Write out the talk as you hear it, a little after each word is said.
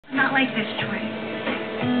Not like this choice.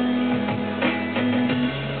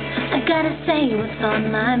 I gotta say what's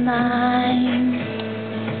on my mind.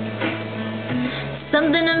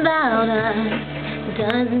 Something about us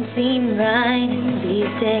doesn't seem right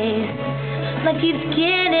these days. Like it's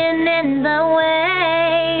getting in the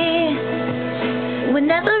way.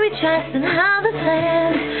 Whenever we try, somehow the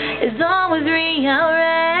plan is always rearranged.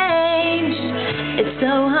 It's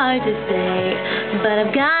so hard to say, but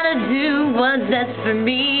I've gotta do what's best for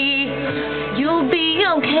me. You'll be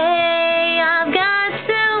okay. I've got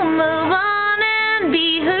to move on and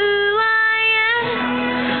be who I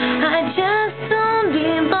am. I just don't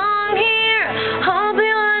belong here. Hope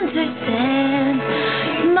you understand.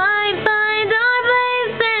 Might find our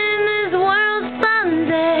place in this world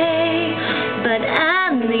someday, but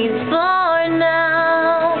at least for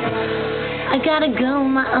now, I gotta go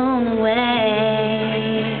my own way.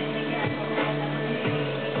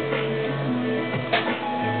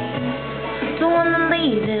 Don't wanna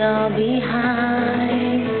leave it all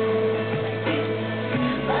behind,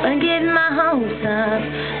 but get my hopes up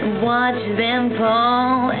and watch them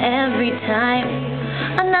fall every time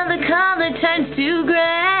another color turns to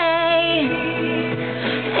gray.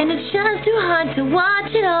 And it's just too hard to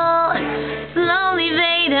watch it all slowly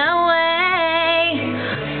fade away.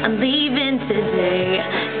 I'm leaving today,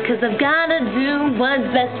 'cause I've gotta do what's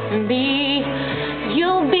best for me.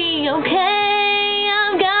 You'll be okay.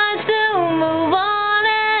 I've got to move on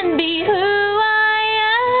and be who I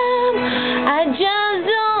am. I just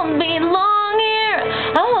don't belong here.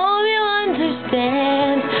 I hope you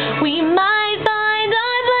understand. We might find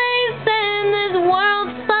our place in this world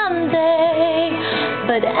someday,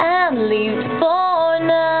 but at least for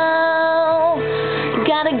now,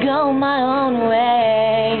 gotta go my own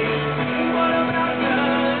way.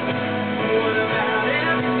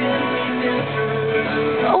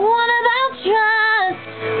 What about trust?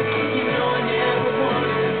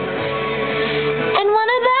 And what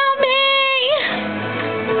about me?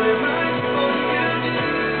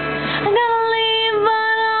 I'm gonna leave,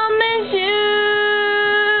 but I'll miss you.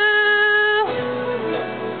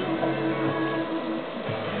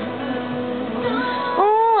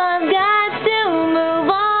 Oh, I've got to move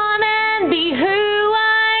on and be who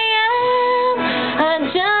I am. I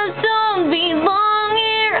just don't belong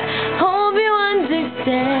here. Hope you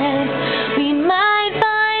understand. We might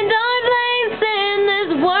find our place in this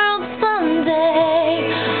world someday,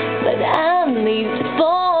 but at least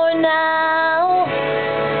for now,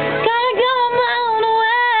 gotta go my own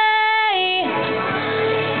way.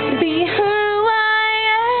 Be who I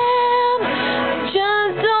am.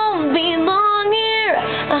 Just don't belong here.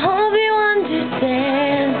 I hope you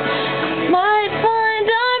understand. Might find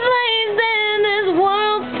our place in this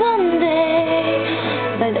world someday,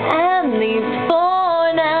 but at least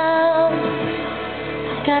for now,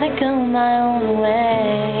 gotta go my own way.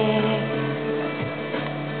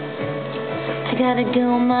 I gotta go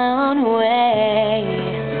my own way.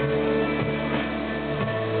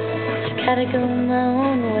 I gotta go my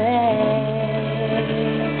own way.